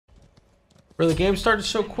Bro, the game started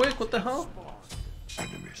so quick. What the hell?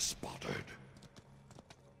 Enemy spotted.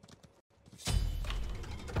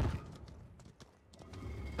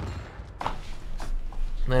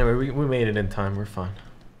 Anyway, we made it in time. We're fine.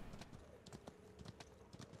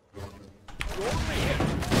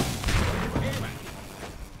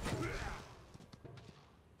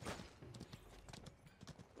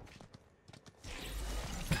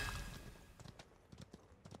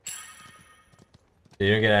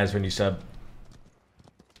 You don't get ads when you sub.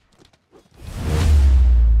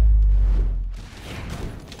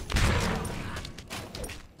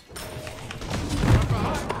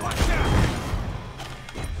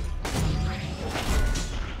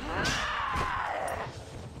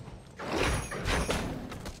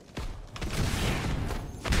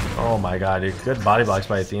 Oh my god, dude. Good body blocks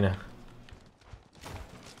by Athena.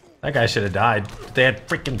 That guy should have died. They had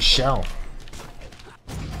freaking shell.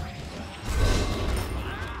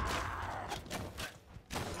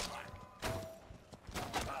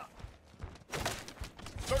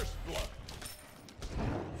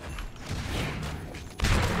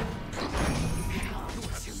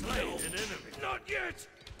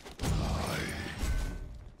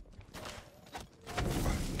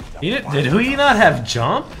 Did he not have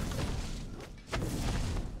jump?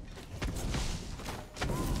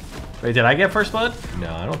 Wait, did I get first blood?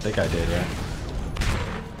 No, I don't think I did, right?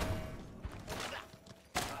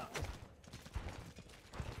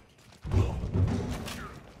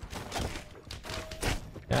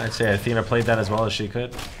 Yeah, I'd say Athena played that as well as she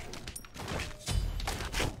could.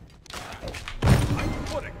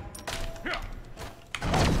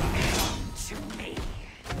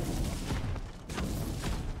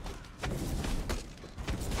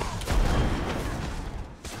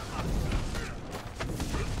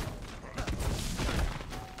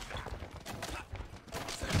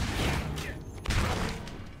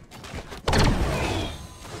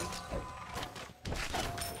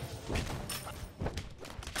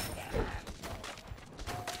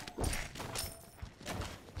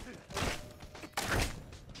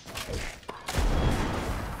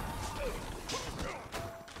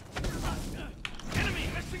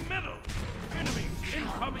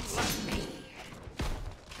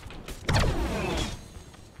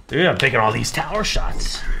 Dude, I'm taking all these tower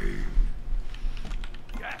shots.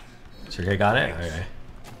 Sergey got it? Okay.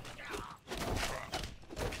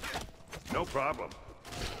 No problem.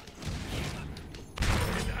 An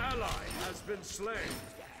ally has been slain.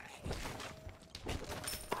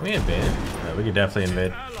 Can we invade? Alright, we could definitely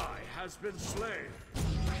invade. An ally has been slain.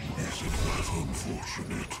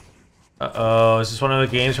 Uh-oh, is this one of the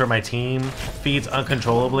games where my team feeds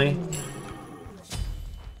uncontrollably?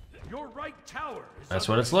 Your right tower is That's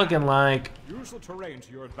what it's looking like. use the terrain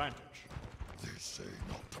to your advantage. They say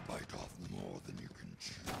not to bite off more than you can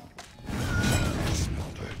chew.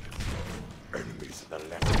 Spotted. Enemies in the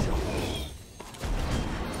left jungle.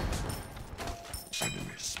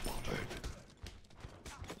 Enemy spotted.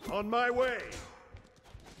 On my way.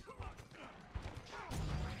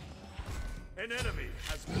 An enemy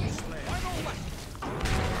has been slain.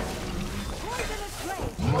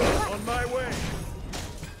 On my way.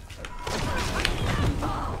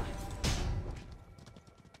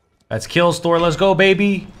 That's kill store. Let's go,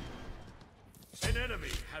 baby. An enemy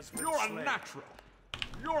has been You're slain. Unnatural.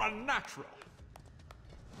 You're unnatural.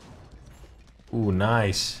 Ooh,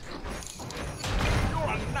 nice. You're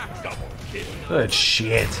unnatural. Good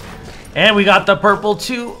shit. And we got the purple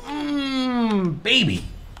too. Baby.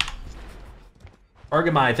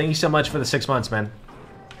 Argamai, thank you so much for the 6 months, man.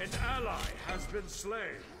 An ally has been slain.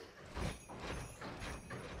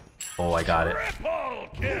 Oh, I got it. Triple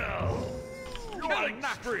kill. You're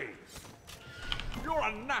unnatural. You're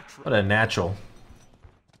unnatural. What a natural.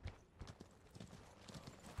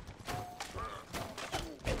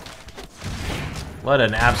 What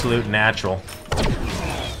an absolute natural.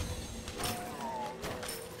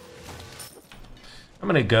 I'm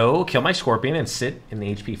gonna go kill my scorpion and sit in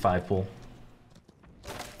the HP 5 pool.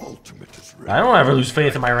 Ultimate is I don't ever lose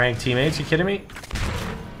faith in my ranked teammates. You kidding me?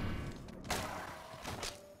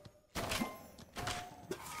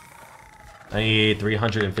 I need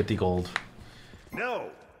 350 gold. No.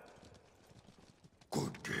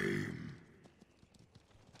 Good game.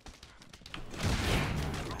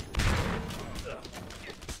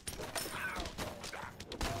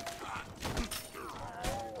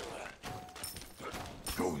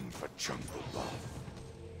 Going for jungle buff.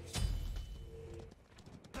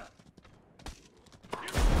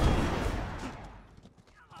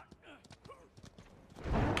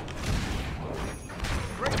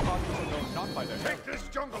 Great monsters are known not by their Take this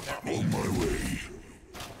jungle buff. On my way.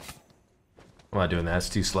 I'm not doing that. It's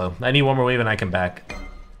too slow. I need one more wave and I can back.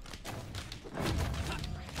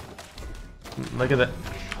 Look at that.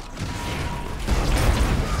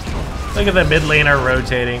 Look at the mid laner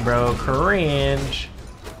rotating, bro. Cringe.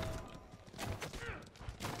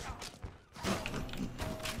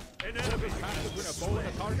 An enemy has to win a bow and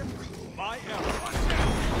a target. My arrow.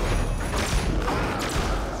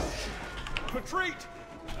 Retreat!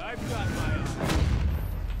 I've got my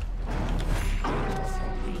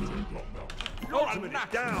ultimate is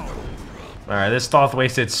down. Alright, this Thoth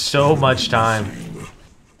wasted so much time.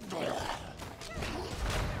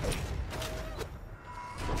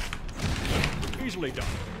 Easily done.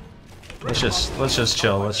 Let's just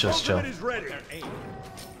chill. Let's just chill.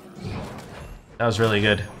 That was really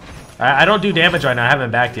good. I don't do damage right now. I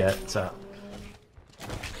haven't backed yet, so.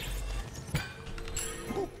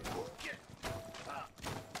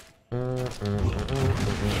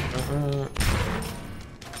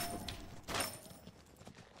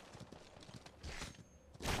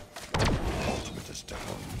 Ultimate is down.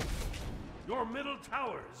 Your middle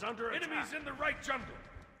tower is under attack. Enemies in the right jungle.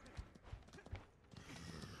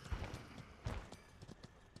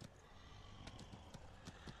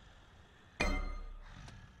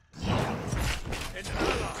 An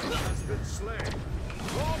ally has been slain. An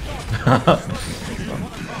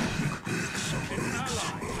ally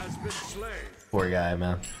has been slain. Poor guy,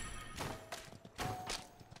 man.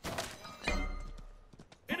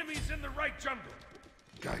 Enemies in the right jungle.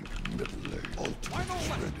 Gank middle lane. Ultimate is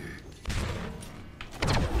ready.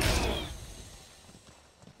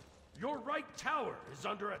 Your right tower is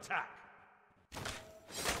under attack.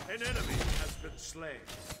 An enemy has been slain.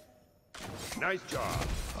 Nice job.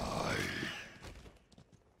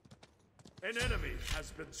 An enemy has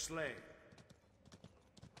been slain.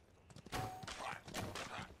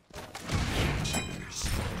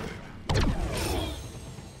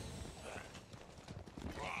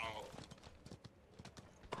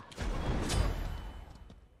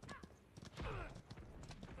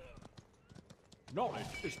 Knowledge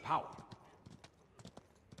is power.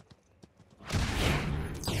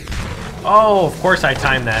 Oh, of course I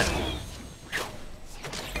timed that.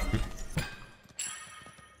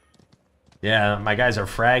 Yeah, my guys are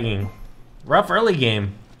fragging. Rough early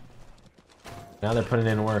game. Now they're putting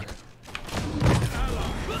in work.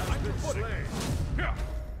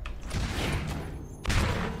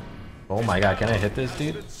 Oh my god, can I hit this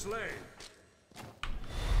dude?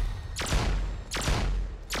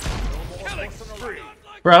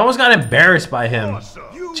 Bro, I almost got embarrassed by him.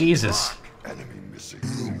 Jesus. Enemy missing.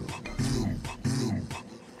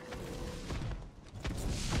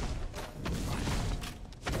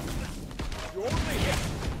 You only hit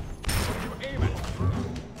what you aim at.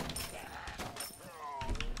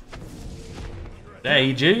 Yeah,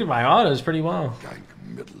 he jigged my autos pretty well. Gank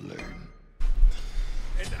middle lane.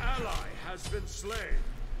 An ally has been slain.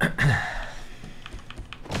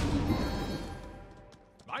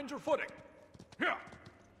 Mind your footing. Here.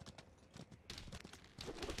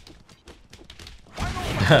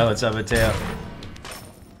 What's up, Mateo?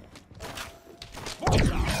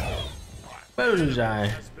 Bullseye.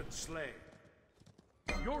 Has been slain.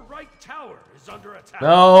 Your right tower is under attack.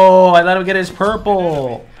 No, I let him get his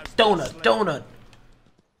purple. Donut, donut.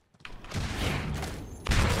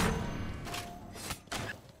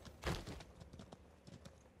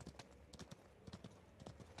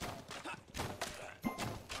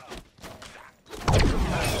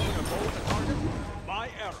 My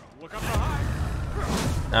arrow. Look up behind.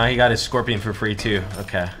 Now he got his scorpion for free too.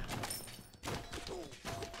 Okay.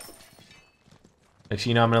 Next,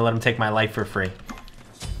 you know, I'm gonna let him take my life for free.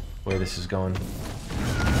 Way this is going.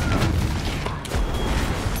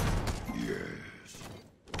 Yes.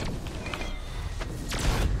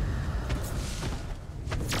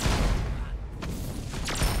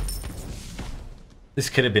 This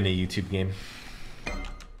could have been a YouTube game.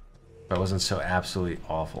 If I wasn't so absolutely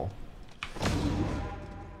awful.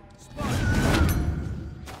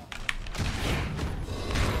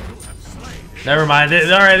 Never mind.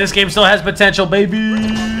 Alright, this game still has potential, baby.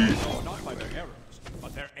 Not by their arrows,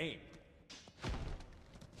 but their aim.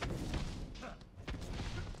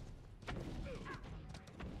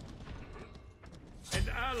 An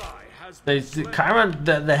ally has been slain. Chiron,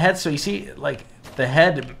 the head, so you see, like, the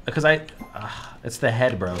head, because it's the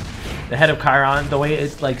head, bro. The head of Chiron, the way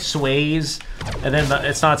it, like, sways, and then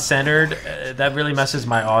it's not centered, that really messes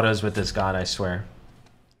my autos with this god, I swear.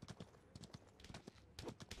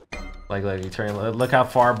 Like you turn, look how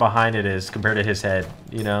far behind it is compared to his head,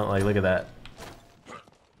 you know? Like, look at that.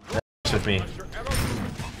 That's with me.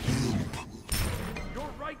 Your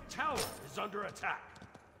right tower is under attack.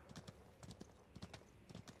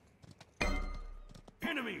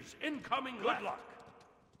 Enemies incoming. Good luck.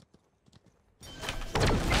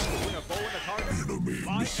 Bring a bow and a target.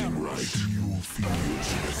 Enemy missing right. You feel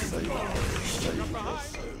Up behind.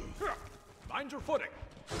 Find your footing.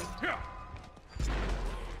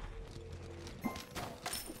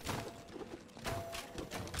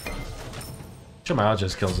 Chiron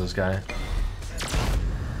just kills this guy.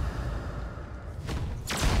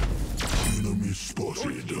 enemy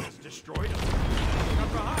spotted. Destroyed him.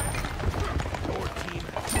 Up behind. Your team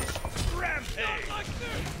has rampage.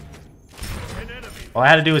 An enemy. All I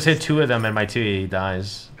had to do was hit 2 of them and my 2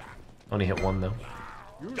 dies. Only hit 1 though.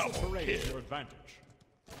 Use the terrain to your advantage.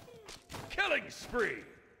 Killing spree.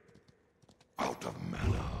 Out of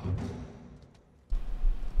mana.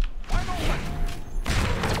 Final weapon.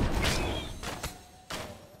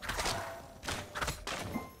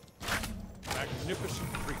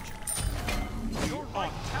 Magnificent creature. Your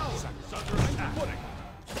right talon is under attack.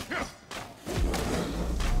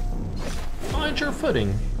 Find your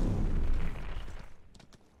footing.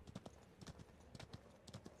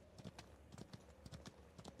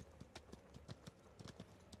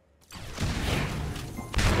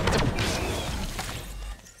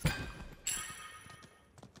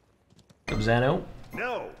 Zano.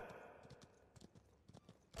 No.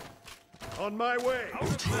 On my way.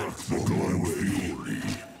 Attack the highway.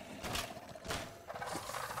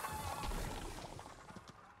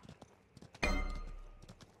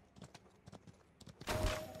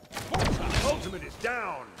 Ultimate is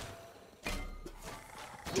down.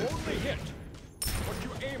 You only hit what you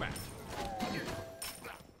aim at.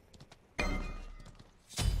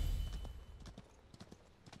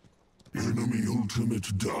 Enemy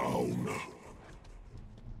ultimate down.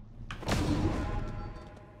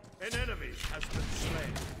 An enemy has been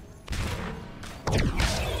slain.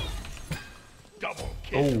 Double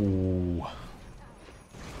kill. Oh.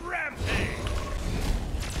 Rampage.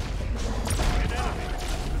 An enemy.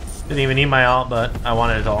 Didn't even need my ult, but I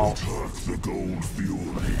wanted it all. Attack the gold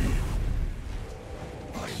fury.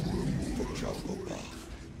 I will move the jungle buff.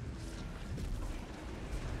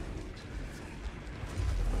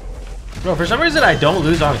 Bro, for some reason I don't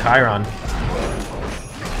lose on Chiron.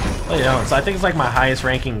 Oh, you know, so I think it's like my highest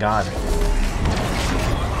ranking god.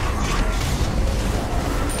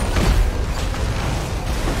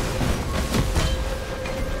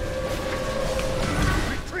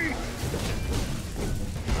 Retreat.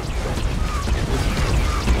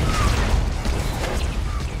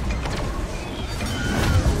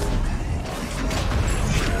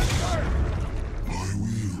 I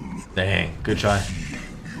will. Dang, good try.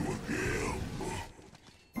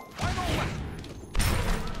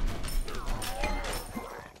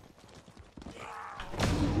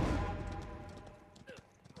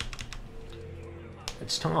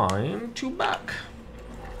 It's time to back.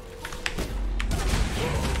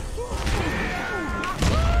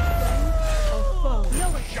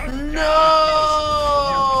 No!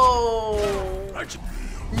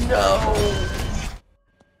 No!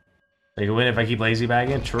 I can win if I keep lazy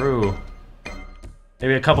bagging? True.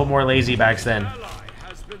 Maybe a couple more lazy backs then. Ally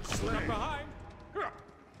has been slain. Up behind.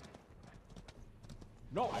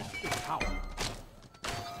 Knowledge is power.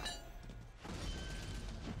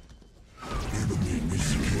 Enemy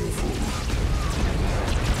missing careful.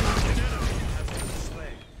 An enemy has been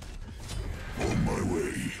slain. On my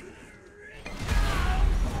way.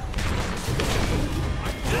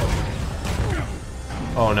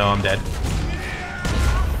 Oh no, I'm dead.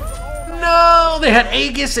 No! They had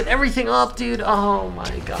Aegis and everything up, dude. Oh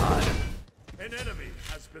my god. An enemy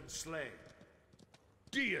has been slain.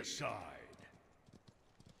 Deicide.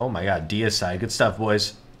 Oh my god, Deicide. Good stuff,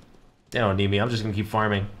 boys. They don't need me. I'm just gonna keep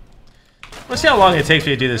farming. Let's see how long it takes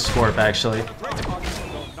me to do this Scorp, actually. Great targets are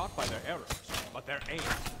known not by their arrows, but their aim.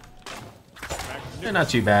 They're not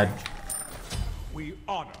too bad. We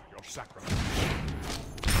honor your sacrifice.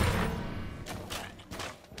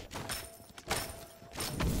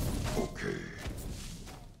 Okay.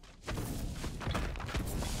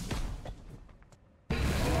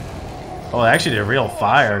 Oh, they actually did real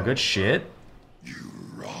fire. Good shit. You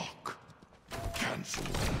rock. Cancel.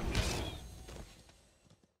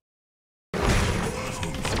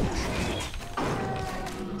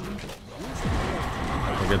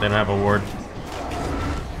 We're good, they don't have a ward.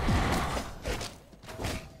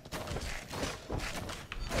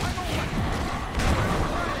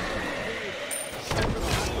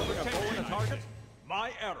 Bring a bow and a target.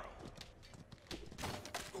 My arrow.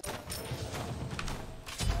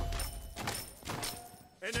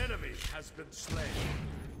 An enemy has been slain.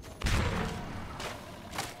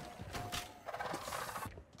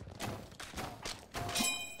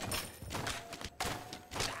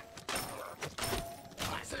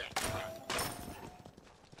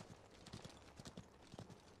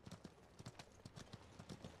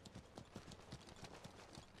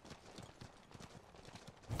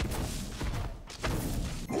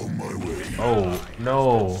 Oh,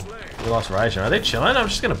 no. We lost Raijin. Are they chilling? I'm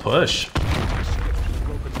just gonna push.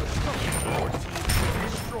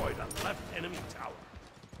 Destroyed a left enemy tower.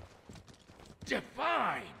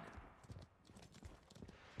 Define.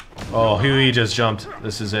 Oh, Huey just jumped.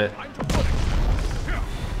 This is it. Time to put it.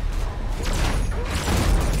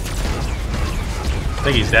 I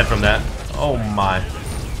think he's dead from that. Oh my.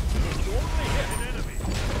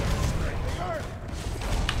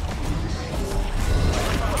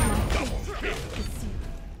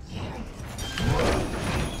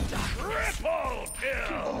 Triple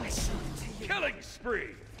kill. Killing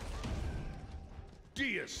spree.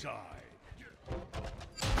 Deicide.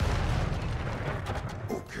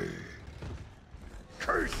 Okay.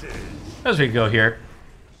 Curses. As we go here.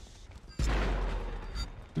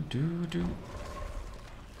 Do.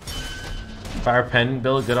 Fire pen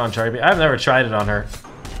build good on Charlie. I've never tried it on her.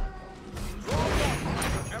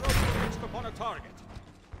 Arrow fixed upon a target.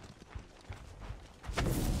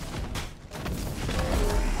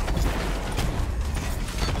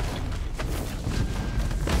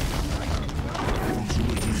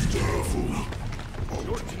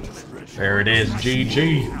 There it is.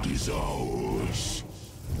 GG. Is ours.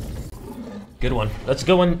 Good one. That's a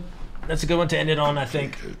good one. That's a good one to end it on, I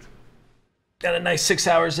think. Got a nice 6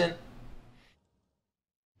 hours in.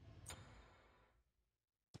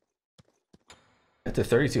 At the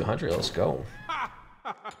 3200, let's go.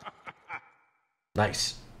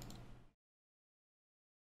 Nice.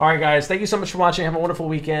 All right, guys. Thank you so much for watching. Have a wonderful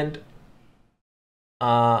weekend.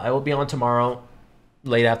 I will be on tomorrow,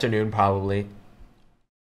 late afternoon, probably.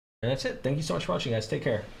 And that's it. Thank you so much for watching, guys. Take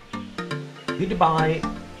care. Goodbye.